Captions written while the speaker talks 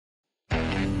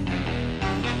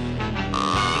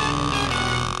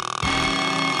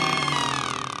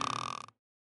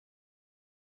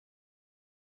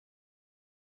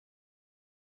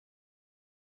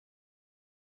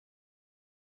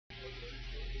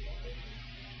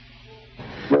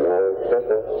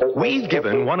We've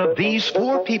given one of these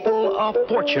 4 people a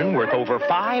fortune worth over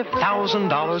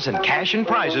 $5,000 in cash and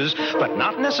prizes, but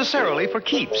not necessarily for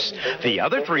keeps. The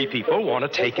other 3 people want to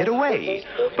take it away.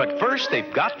 But first,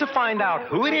 they've got to find out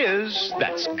who it is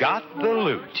that's got the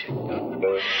loot.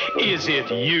 Is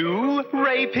it you,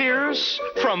 Ray Pierce,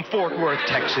 from Fort Worth,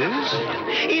 Texas?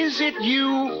 Is it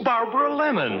you, Barbara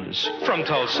Lemons, from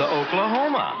Tulsa,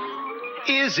 Oklahoma?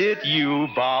 Is it you,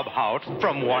 Bob Hout,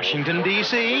 from Washington,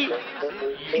 D.C.?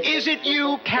 Is it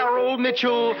you, Carol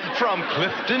Mitchell, from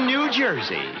Clifton, New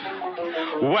Jersey?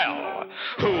 Well,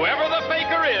 whoever the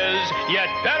faker is,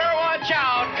 you'd better watch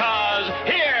out, 'cause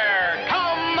here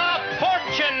come the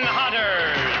fortune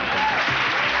hunters.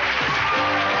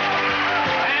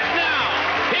 And now,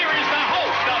 here is the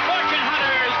host of Fortune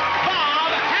Hunters,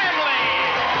 Bob Hanley.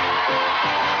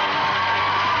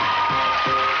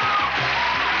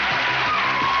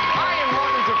 Hi, and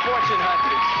welcome to Fortune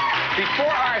Hunters.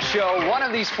 Before our show, one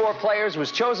of these 4 players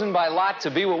was chosen by lot to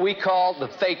be what we call the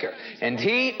faker. And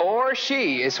he or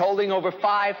she is holding over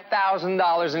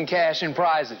 $5,000 in cash and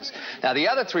prizes. Now, the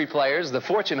other 3 players, the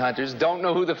fortune hunters, don't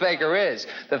know who the faker is.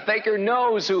 The faker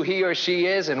knows who he or she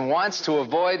is and wants to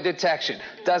avoid detection.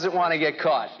 Doesn't want to get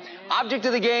caught. Object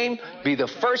of the game, be the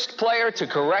first player to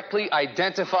correctly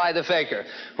identify the faker.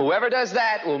 Whoever does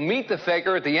that will meet the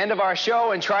faker at the end of our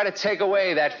show and try to take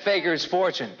away that faker's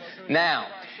fortune. Now,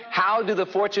 how do the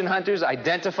fortune hunters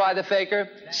identify the faker?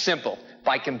 Simple.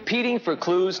 By competing for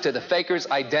clues to the faker's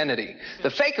identity.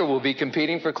 The faker will be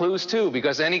competing for clues, too,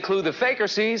 because any clue the faker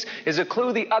sees is a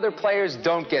clue the other players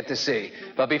don't get to see.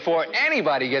 But before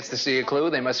anybody gets to see a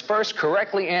clue, they must first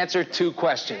correctly answer 2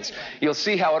 questions. You'll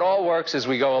see how it all works as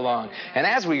we go along. And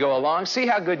as we go along, see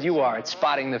how good you are at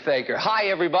spotting the faker. Hi,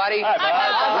 everybody. Hi,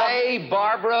 Bob. Ray,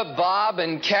 Barbara, Bob,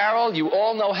 and Carol, you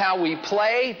all know how we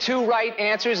play. 2 right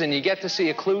answers, and you get to see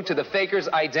a clue to the faker's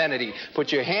identity.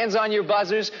 Put your hands on your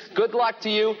buzzers. Good luck to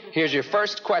you. Here's your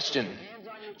first question.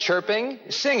 Chirping,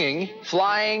 singing,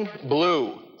 flying,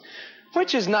 blue.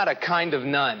 Which is not a kind of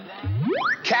nun?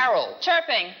 Carol.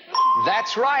 Chirping.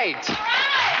 That's right.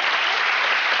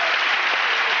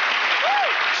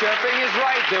 Chirping is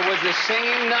right. There was the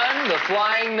singing nun, the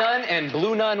flying nun, and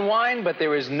blue nun wine, but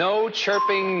there is no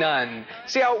chirping nun.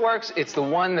 See how it works? It's the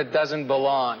one that doesn't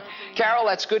belong. Carol,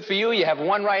 that's good for you. You have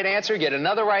 1 right answer, get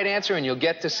another right answer, and you'll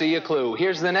get to see a clue.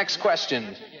 Here's the next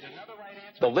question.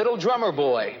 The Little Drummer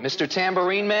Boy, Mr.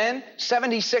 Tambourine Man,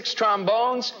 76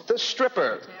 trombones, the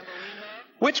stripper.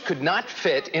 Which could not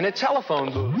fit in a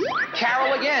telephone booth?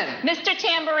 Carol again. Mr.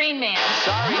 Tambourine Man.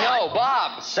 Sorry, no.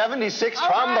 Bob. 76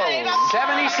 trombones.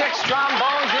 76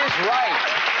 trombones is right.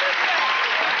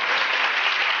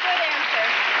 Good answer.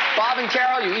 Bob and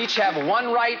Carol, you each have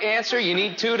 1 right answer. You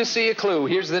need 2 to see a clue.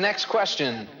 Here's the next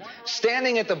question.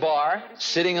 Standing at the bar,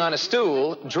 sitting on a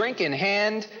stool, drink in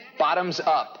hand, bottoms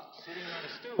up.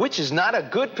 Which is not a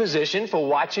good position for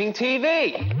watching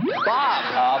TV?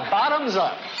 Bob. Bottoms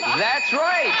up. That's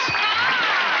right.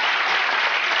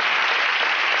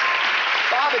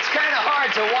 Bob, it's kind of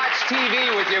hard to watch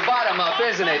TV with your bottom up,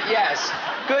 isn't it? Yes.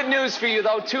 Good news for you,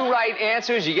 though. 2 right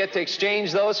answers. You get to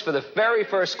exchange those for the very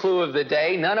first clue of the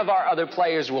day. None of our other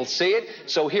players will see it.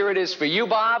 So here it is for you,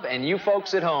 Bob, and you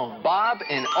folks at home. Bob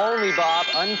and only Bob,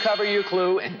 uncover your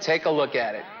clue and take a look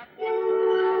at it.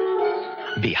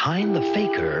 Behind the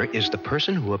faker is the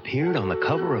person who appeared on the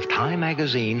cover of Time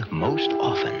magazine most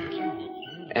often.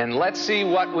 And let's see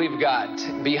what we've got.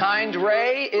 Behind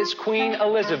Ray is Queen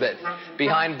Elizabeth.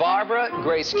 Behind Barbara,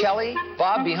 Grace Kelly.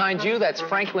 Bob, behind you, that's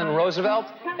Franklin Roosevelt.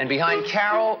 And behind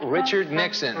Carol, Richard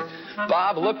Nixon.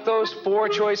 Bob, look those 4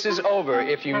 choices over.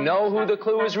 If you know who the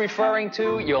clue is referring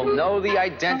to, you'll know the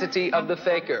identity of the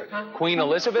faker. Queen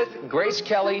Elizabeth, Grace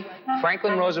Kelly,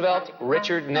 Franklin Roosevelt,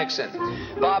 Richard Nixon.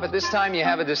 Bob, at this time you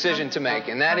have a decision to make,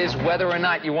 and that is whether or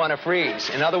not you want to freeze.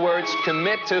 In other words,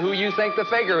 commit to who you think the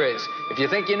faker is. If you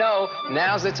think you know,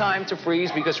 now's the time to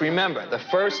freeze, because remember, the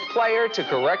first player to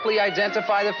correctly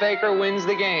identify the faker wins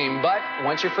the game. But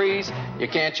once you freeze, you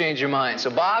can't change your mind. So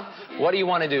Bob, what do you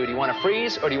want to do? Do you want to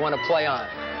freeze or do you want to play on?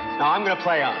 No, I'm going to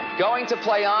play on. Going to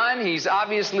play on. He's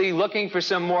obviously looking for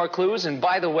some more clues. And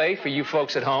by the way, for you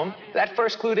folks at home, that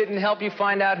first clue didn't help you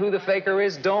find out who the faker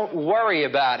is. Don't worry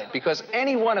about it, because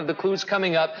any one of the clues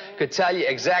coming up could tell you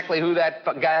exactly who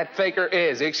that faker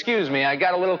is. Excuse me, I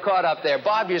got a little caught up there.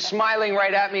 Bob, you're smiling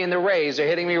right at me, and the rays are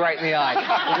hitting me right in the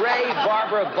eye. Ray,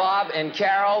 Barbara, Bob, and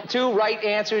Carol, 2 right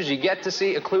answers. You get to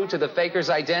see a clue to the faker's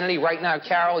identity. Right now,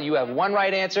 Carol, you have 1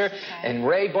 right answer. And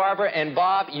Ray, Barbara, and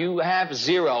Bob, you have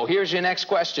 0. Here's your next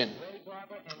question.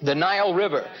 The Nile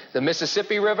River, the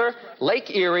Mississippi River,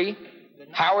 Lake Erie,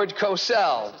 Howard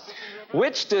Cosell.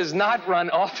 Which does not run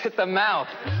off at the mouth?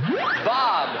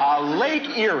 Bob.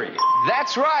 Lake Erie.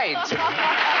 That's right.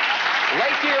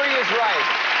 Lake Erie is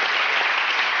right.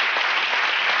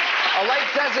 A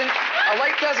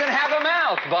lake doesn't have a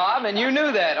mouth, Bob, and you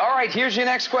knew that. All right, here's your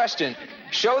next question.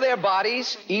 Show their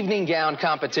bodies, evening gown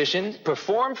competition,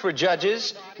 performed for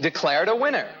judges, declared a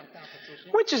winner.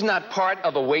 Which is not part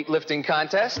of a weightlifting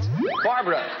contest?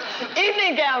 Barbara.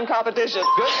 Evening gown competition.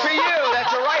 Good for you.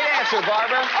 That's the right answer,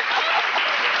 Barbara.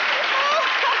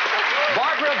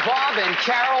 Barbara, Bob, and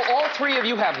Carol, all three of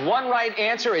you have one right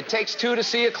answer. It takes two to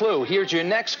see a clue. Here's your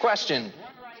next question.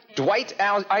 Dwight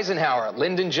Eisenhower,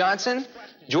 Lyndon Johnson,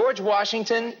 George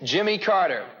Washington, Jimmy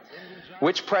Carter.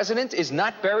 Which president is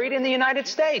not buried in the United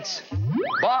States?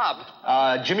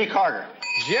 Bob. Jimmy Carter.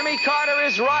 Jimmy Carter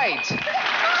is right.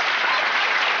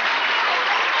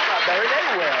 Not buried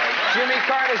anywhere. Jimmy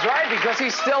Carter's right because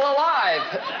he's still alive.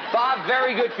 Bob,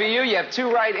 very good for you. You have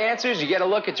two right answers. You get a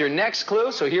look at your next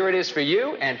clue, so here it is for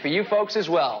you and for you folks as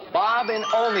well. Bob and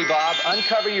only Bob,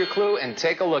 uncover your clue and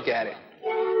take a look at it.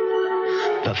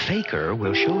 The faker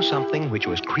will show something which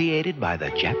was created by the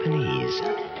Japanese.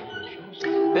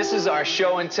 This is our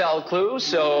show and tell clue,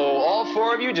 so all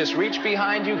four of you just reach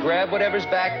behind you, grab whatever's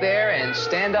back there, and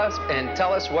stand up and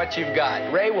tell us what you've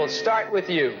got. Ray, we'll start with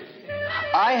you.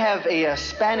 I have a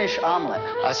Spanish omelet.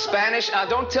 A Spanish,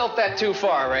 don't tilt that too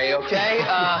far, Ray, okay?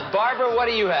 Barbara, what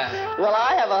do you have? Well,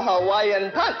 I have a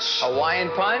Hawaiian punch. Hawaiian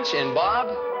punch, and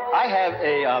Bob? I have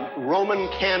a Roman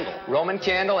candle. Roman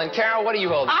candle, and Carol, what do you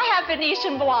hold? I have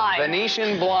Venetian blinds.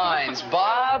 Venetian blinds.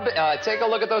 Bob, take a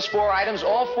look at those four items.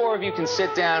 All four of you can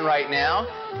sit down right now.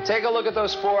 Take a look at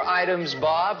those four items,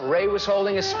 Bob. Ray was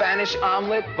holding a Spanish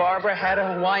omelet. Barbara had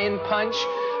a Hawaiian punch.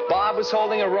 Bob was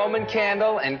holding a Roman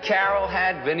candle, and Carol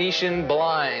had Venetian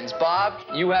blinds. Bob,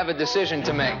 you have a decision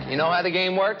to make. You know how the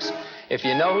game works? If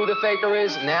you know who the faker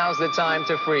is, now's the time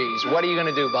to freeze. What are you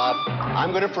going to do, Bob?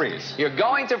 I'm going to freeze. You're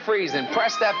going to freeze, and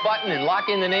press that button and lock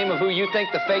in the name of who you think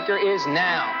the faker is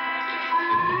now.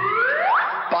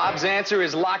 Bob's answer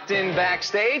is locked in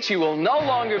backstage. He will no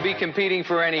longer be competing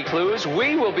for any clues.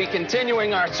 We will be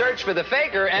continuing our search for the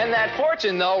faker and that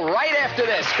fortune, though, right after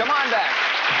this. Come on back.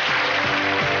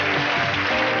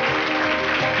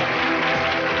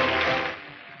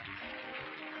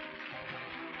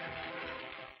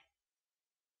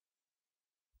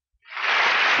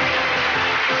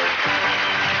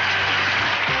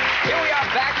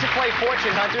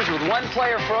 Fortune Hunters with one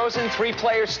player frozen, three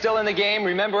players still in the game.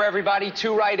 Remember, everybody,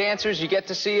 two right answers. You get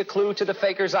to see a clue to the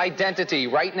faker's identity.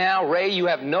 Right now, Ray, you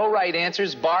have no right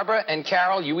answers. Barbara and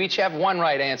Carol, you each have one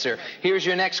right answer. Here's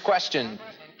your next question.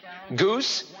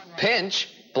 Goose, pinch,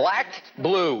 black,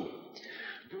 blue.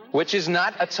 Which is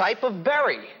not a type of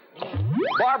berry?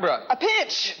 Barbara. A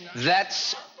pinch.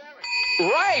 That's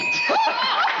right.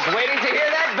 I was waiting to hear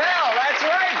that bell. That's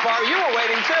right, Barbara. You were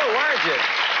waiting too, weren't you?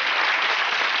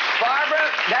 Barbara,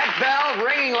 that bell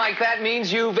ringing like that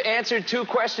means you've answered two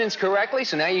questions correctly,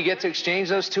 so now you get to exchange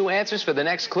those two answers for the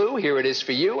next clue. Here it is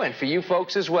for you and for you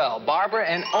folks as well. Barbara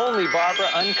and only Barbara,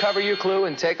 uncover your clue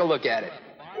and take a look at it.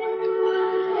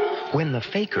 When the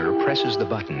faker presses the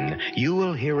button, you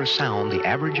will hear a sound the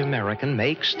average American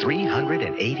makes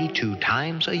 382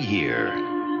 times a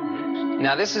year.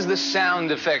 Now, this is the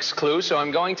sound effects clue, so I'm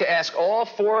going to ask all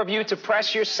four of you to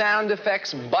press your sound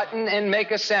effects button and make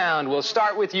a sound. We'll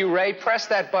start with you, Ray. Press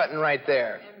that button right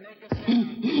there.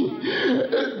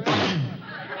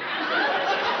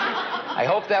 I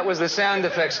hope that was the sound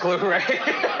effects clue, Ray.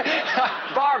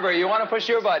 Barbara, you want to push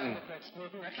your button?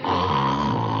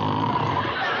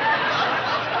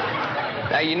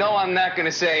 Now, you know I'm not going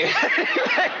to say anything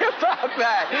about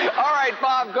that. All right,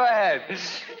 Bob, go ahead.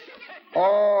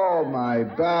 Oh, my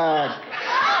back.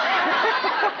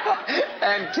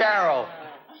 And Carol.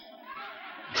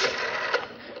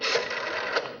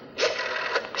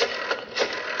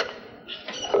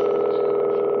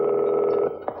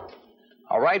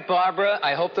 All right, Barbara,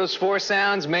 I hope those four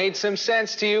sounds made some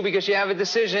sense to you because you have a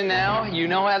decision now. You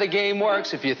know how the game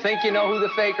works. If you think you know who the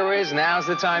faker is, now's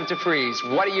the time to freeze.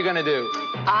 What are you going to do?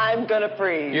 I'm going to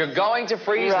freeze. You're going to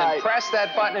freeze, right. Then press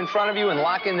that button in front of you and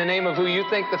lock in the name of who you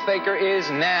think the faker is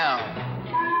now.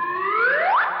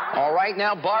 All right,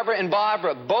 now, Barbara and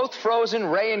Barbara, both frozen.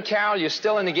 Ray and Carol, you're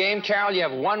still in the game. Carol, you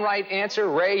have one right answer.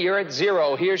 Ray, you're at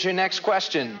 0. Here's your next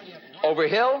question. Over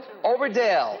hill, over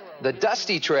dale, the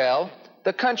dusty trail,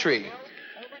 the country.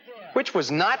 Which was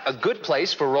not a good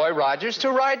place for Roy Rogers to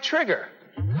ride Trigger?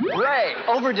 Ray.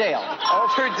 Overdale.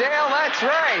 Overdale, that's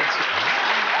right.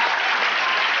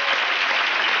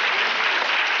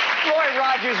 Roy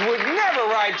Rogers would never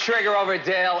ride Trigger over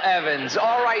Dale Evans.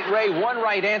 All right, Ray, one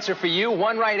right answer for you,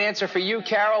 one right answer for you,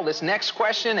 Carol. This next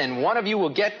question, and one of you will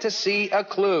get to see a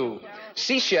clue.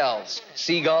 Seashells,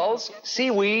 seagulls,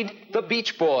 seaweed, the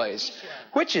Beach Boys.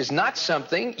 Which is not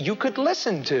something you could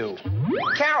listen to?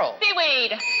 Carol.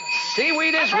 Seaweed.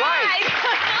 Seaweed is right.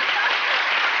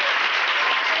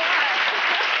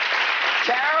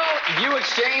 Carol, you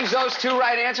exchanged those two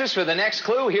right answers for the next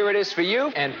clue. Here it is for you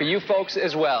and for you folks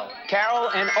as well. Carol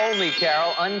and only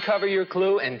Carol, uncover your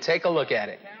clue and take a look at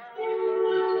it.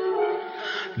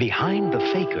 Behind the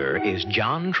faker is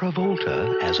John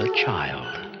Travolta as a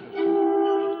child.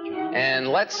 And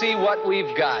let's see what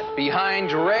we've got.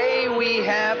 Behind Ray, we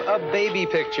have a baby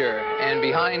picture. And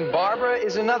behind Barbara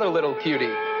is another little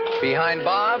cutie. Behind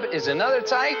Bob is another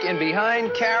tyke. And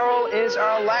behind Carol is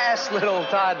our last little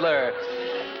toddler.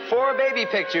 4 baby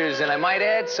pictures, and I might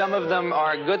add, some of them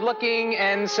are good-looking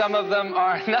and some of them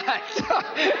are not.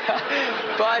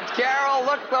 But, Carol,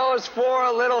 look those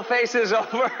 4 little faces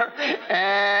over,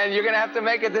 and you're going to have to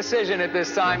make a decision at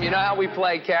this time. You know how we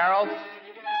play, Carol?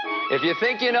 If you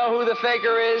think you know who the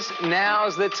faker is,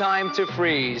 now's the time to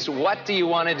freeze. What do you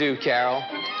want to do, Carol?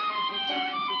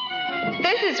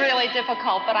 This is really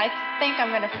difficult, but I think I'm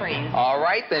going to freeze. All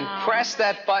right, then press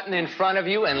that button in front of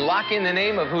you and lock in the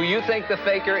name of who you think the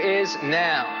faker is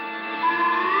now.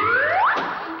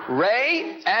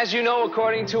 Ray, as you know,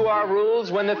 according to our rules,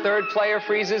 when the third player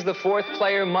freezes, the fourth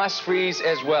player must freeze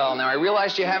as well. Now, I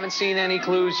realize you haven't seen any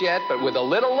clues yet, but with a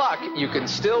little luck, you can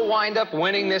still wind up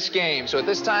winning this game. So at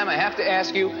this time, I have to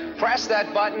ask you, press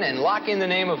that button and lock in the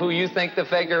name of who you think the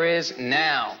faker is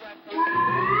now.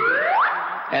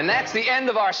 And that's the end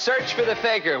of our search for the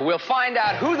faker. We'll find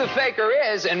out who the faker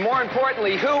is, and more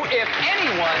importantly, who, if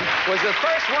anyone, was the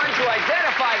first one to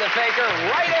identify the faker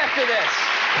right after this.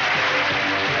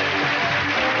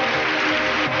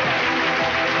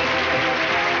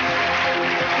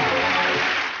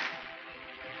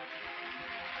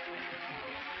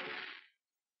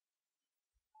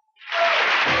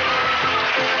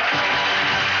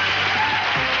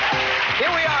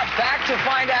 To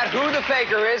find out who the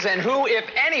faker is and who, if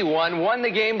anyone, won the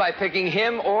game by picking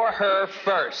him or her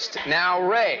first. Now,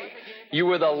 Ray, you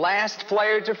were the last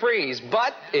player to freeze,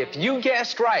 but if you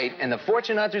guessed right and the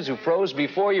fortune hunters who froze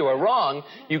before you are wrong,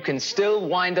 you can still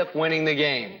wind up winning the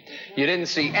game. You didn't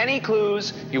see any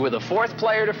clues, you were the 4th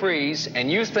player to freeze,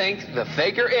 and you think the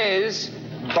faker is...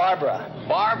 Barbara.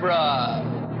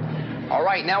 Barbara. All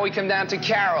right, now we come down to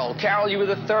Carol. Carol, you were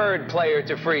the 3rd player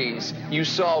to freeze. You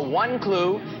saw 1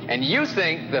 clue, and you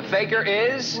think the faker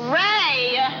is...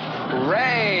 Ray.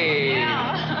 Ray.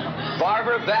 Yeah.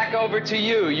 Barbara, back over to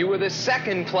you. You were the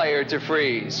 2nd player to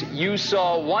freeze. You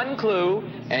saw 1 clue,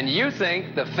 and you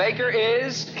think the faker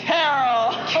is...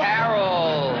 Carol.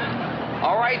 Carol.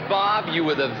 All right, Bob, you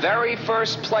were the very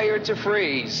first player to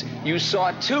freeze. You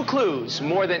saw 2 clues,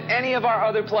 more than any of our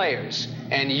other players.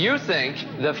 And you think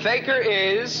the faker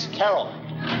is... Carol.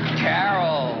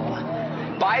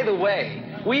 Carol. By the way,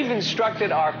 we've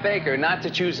instructed our faker not to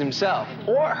choose himself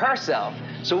or herself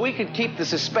so we could keep the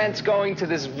suspense going to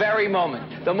this very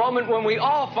moment. The moment when we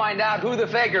all find out who the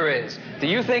faker is. Do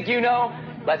you think you know?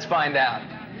 Let's find out.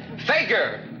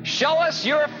 Faker, show us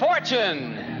your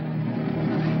fortune.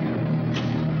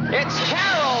 It's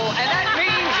Carol, and that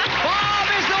means Bob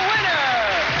is the winner.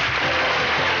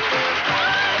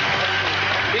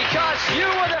 Because you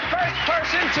were the first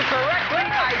person to correctly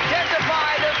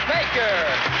identify the faker.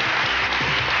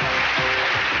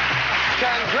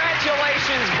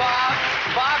 Congratulations, Bob.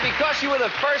 Bob, because you were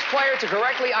the first player to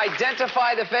correctly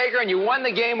identify the faker and you won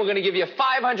the game, we're going to give you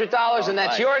 $500, and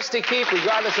that's yours to keep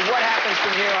regardless of what happens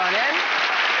from here on in.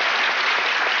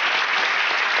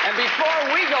 And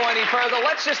before we go any further,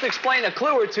 let's just explain a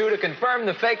clue or two to confirm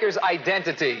the faker's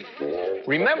identity.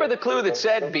 Remember the clue that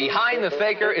said behind the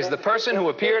faker is the person who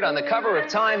appeared on the cover of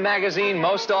Time magazine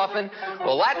most often?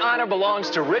 Well, that honor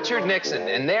belongs to Richard Nixon,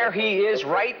 and there he is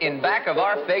right in back of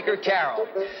our faker, Carol.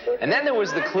 And then there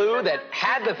was the clue that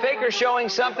had the faker showing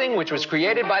something which was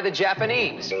created by the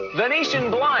Japanese. Venetian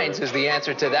blinds is the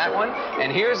answer to that one,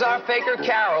 and here's our faker,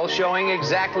 Carol, showing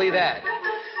exactly that.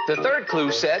 The 3rd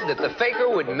clue said that the faker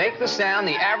would make the sound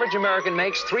the average American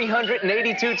makes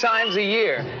 382 times a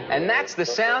year. And that's the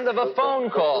sound of a phone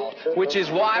call, which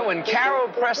is why when Carol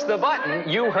pressed the button,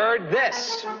 you heard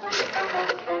this.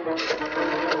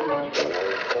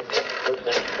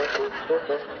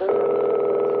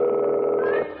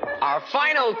 Our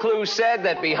final clue said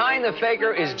that behind the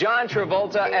faker is John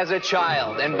Travolta as a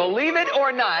child. And believe it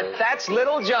or not, that's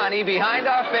little Johnny behind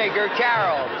our faker,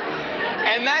 Carol.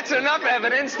 And that's enough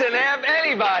evidence to nab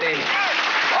anybody.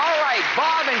 All right. right,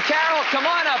 Bob and Carol, come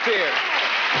on up here.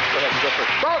 Go ahead, go first.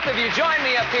 Both of you, join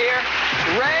me up here.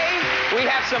 Ray, we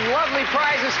have some lovely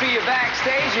prizes for you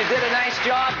backstage. You did a nice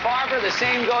job. Barbara, the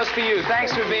same goes for you.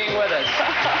 Thanks for being with us.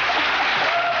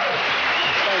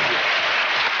 Thank you.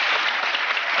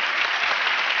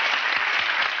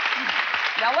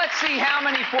 Now, let's see how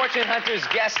many fortune hunters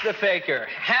guessed the faker.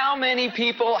 How many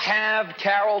people have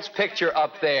Carol's picture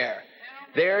up there?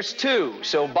 There's 2.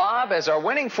 So, Bob, as our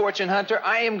winning fortune hunter,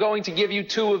 I am going to give you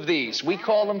 2 of these. We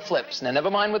call them flips. Now,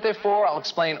 never mind what they're for. I'll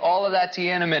explain all of that to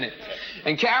you in a minute.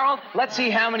 And, Carol, let's see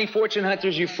how many fortune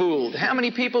hunters you fooled. How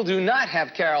many people do not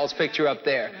have Carol's picture up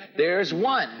there? There's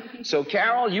 1. So,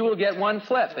 Carol, you will get 1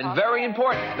 flip. And very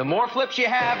important, the more flips you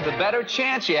have, the better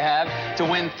chance you have to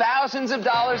win thousands of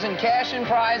dollars in cash and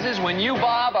prizes when you,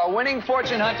 Bob, our winning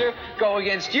fortune hunter, go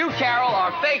against you, Carol,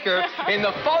 our faker, in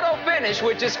the photo finish,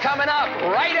 which is coming up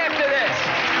right after this.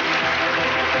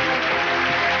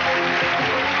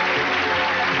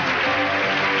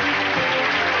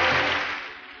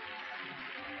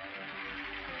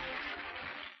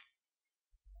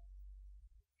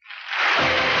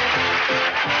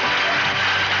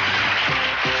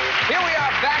 Here we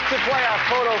are back to play our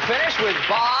photo finish with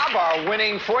Bob, our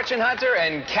winning fortune hunter,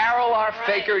 and Carol, our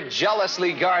faker,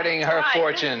 jealously guarding her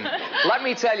fortune. Let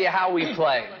me tell you how we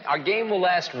play. Our game will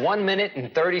last 1 minute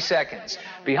and 30 seconds.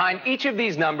 Behind each of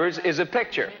these numbers is a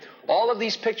picture. All of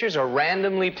these pictures are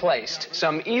randomly placed.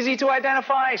 Some easy to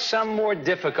identify, some more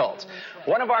difficult.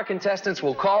 One of our contestants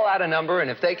will call out a number, and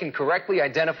if they can correctly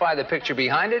identify the picture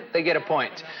behind it, they get a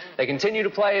point. They continue to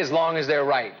play as long as they're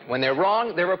right. When they're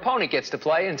wrong, their opponent gets to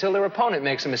play until their opponent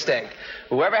makes a mistake.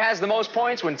 Whoever has the most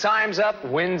points when time's up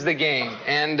wins the game.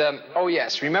 And, oh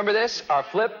yes, remember this? Our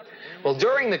flip? Well,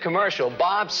 during the commercial,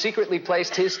 Bob secretly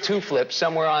placed his 2 flips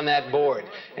somewhere on that board.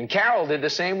 And Carol did the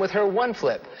same with her 1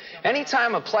 flip.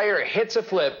 Anytime a player hits a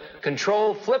flip,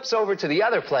 control flips over to the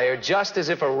other player just as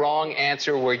if a wrong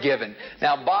answer were given.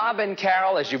 Now, Bob and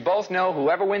Carol, as you both know,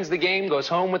 whoever wins the game goes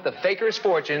home with the faker's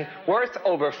fortune worth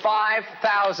over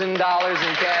 $5,000 in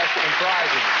cash and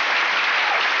prizes.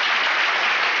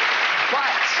 But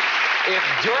if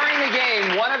during the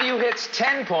game one of you hits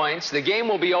 10 points, the game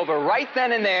will be over right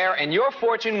then and there, and your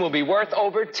fortune will be worth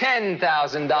over $10,000 in cash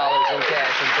and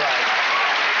prizes.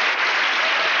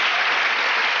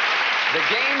 The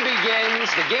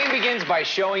game begins by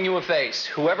showing you a face.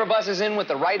 Whoever buzzes in with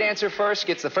the right answer first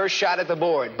gets the first shot at the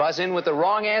board. Buzz in with the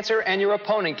wrong answer, and your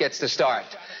opponent gets to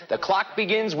start. The clock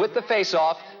begins with the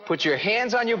face-off. Put your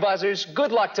hands on your buzzers.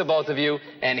 Good luck to both of you.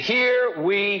 And here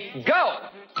we go.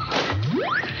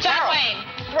 John Wayne.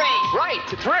 3. Right,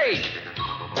 3.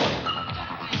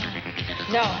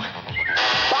 No.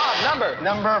 Bob, number.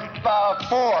 Number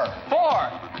 4.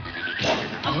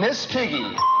 4. Miss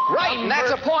Piggy. Right, and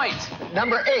that's a point.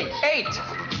 Number 8. 8.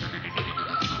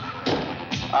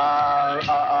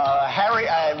 Harry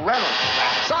Reynolds.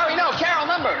 Sorry, no, Carol,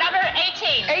 number. Number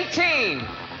 18. 18.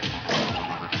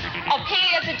 Oh, P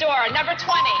at the door. Number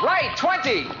 20. Right,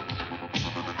 20.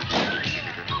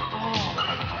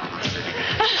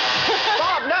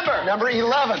 Bob, number. Number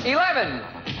 11. 11.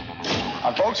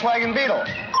 A Volkswagen Beetle.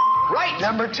 Right.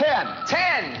 Number 10.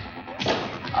 10.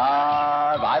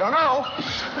 I don't know.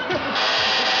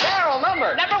 Carol,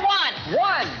 number. Number 1.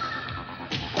 1.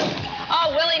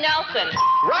 Oh, Willie Nelson.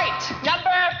 Right.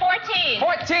 Number 14.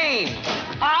 14.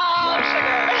 Oh,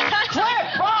 sugar. Flip,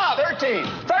 Bob. 13.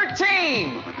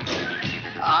 13.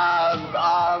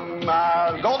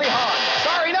 Goldie Hawn.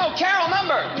 Sorry, no, Carol,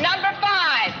 number. Number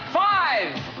 5.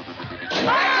 5. That's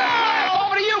a flip.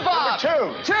 Over to you, Bob.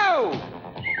 Number 2. 2.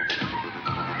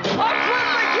 A flip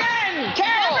again.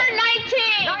 Carol. Number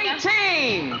 19.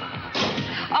 19.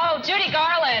 Oh, Judy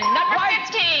Garland. Number Right.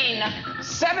 15.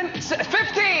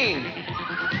 15.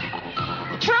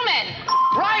 Truman.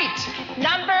 Right.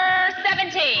 Number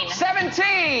 17.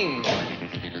 17.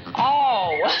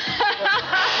 Oh.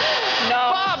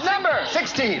 No. Bob, number.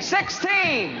 16.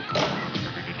 16.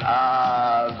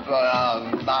 I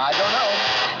don't know.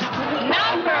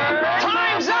 Number.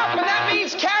 Time's up, and that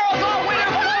means Carol's our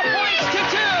winner, 4 points to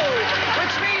 2,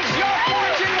 which means your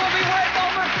fortune will be worth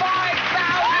over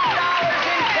 $5,000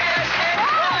 in cash and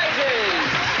prizes.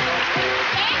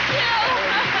 Thank you.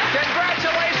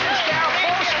 Congratulations, Carol.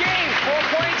 Close game, 4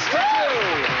 points to 2.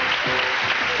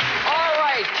 All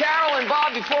right, Carol and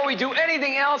Bob, before we do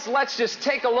anything else, let's just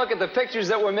take a look at the pictures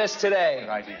that were missed today.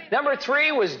 Right. Number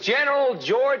 3 was General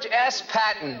George S.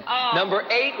 Patton. Oh. Number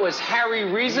 8 was Harry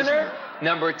Reasoner.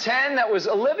 Number 10, that was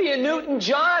Olivia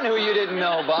Newton-John, who you didn't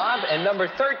know, Bob. And number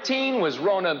 13 was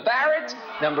Rona Barrett.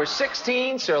 Number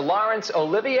 16, Sir Laurence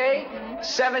Olivier.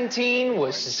 17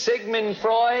 was Sigmund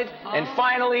Freud. And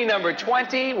finally, number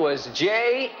 20 was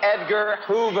J. Edgar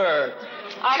Hoover.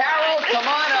 Carol, come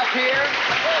on up here.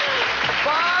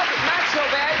 Bob, not so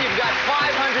bad. You've got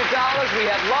 $500. We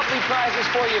have lovely prizes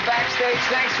for you backstage.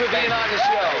 Thanks for being on the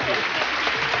show.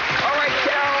 All right,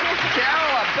 Carol.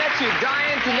 Carol, I bet you're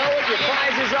dying to know what your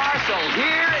prizes are, so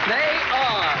here they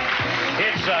are.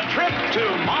 It's a trip to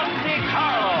Monte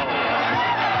Carlo.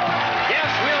 Yes,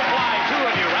 we'll fly two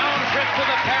of you round trip to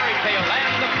the fairy tale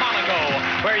land of Monaco,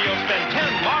 where you'll spend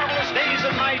 10 marvelous days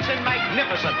and nights in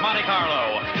magnificent Monte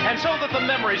Carlo. And so that the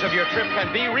memories of your trip can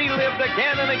be relived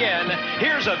again and again,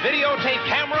 here's a videotape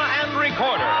camera and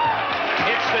recorder.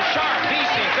 It's the Sharp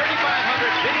BC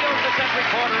 3500 video cassette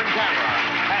recorder and camera.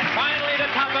 And finally, to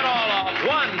top it all off, $1,000 in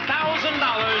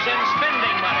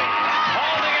spending money.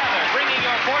 All together, bringing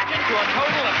your fortune to a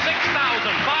total of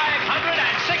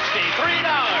 $6,563.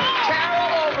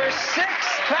 Carol, over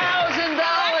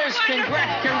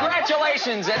 $6,000.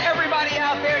 Congratulations. And everybody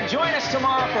out there, join us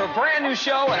tomorrow for a brand new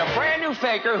show and a brand new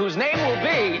faker whose name will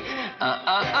be,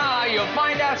 you'll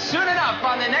find out soon enough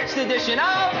on the next edition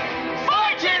of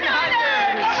Fortune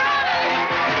Hunters.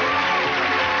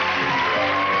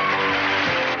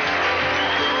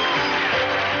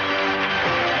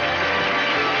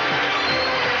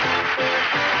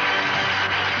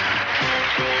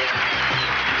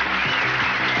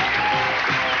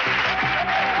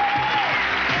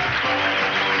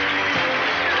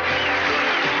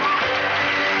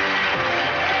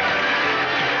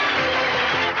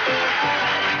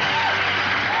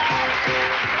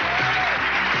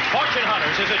 Fortune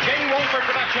Hunters is a Jay Wolpert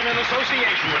production in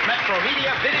association with Metro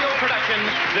Media Video Production.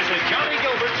 This is Johnny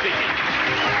Gilbert speaking.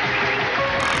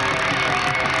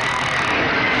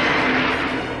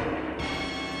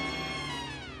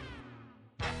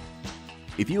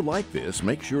 If you like this,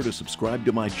 make sure to subscribe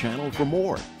to my channel for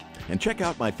more. And check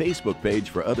out my Facebook page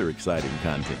for other exciting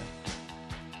content.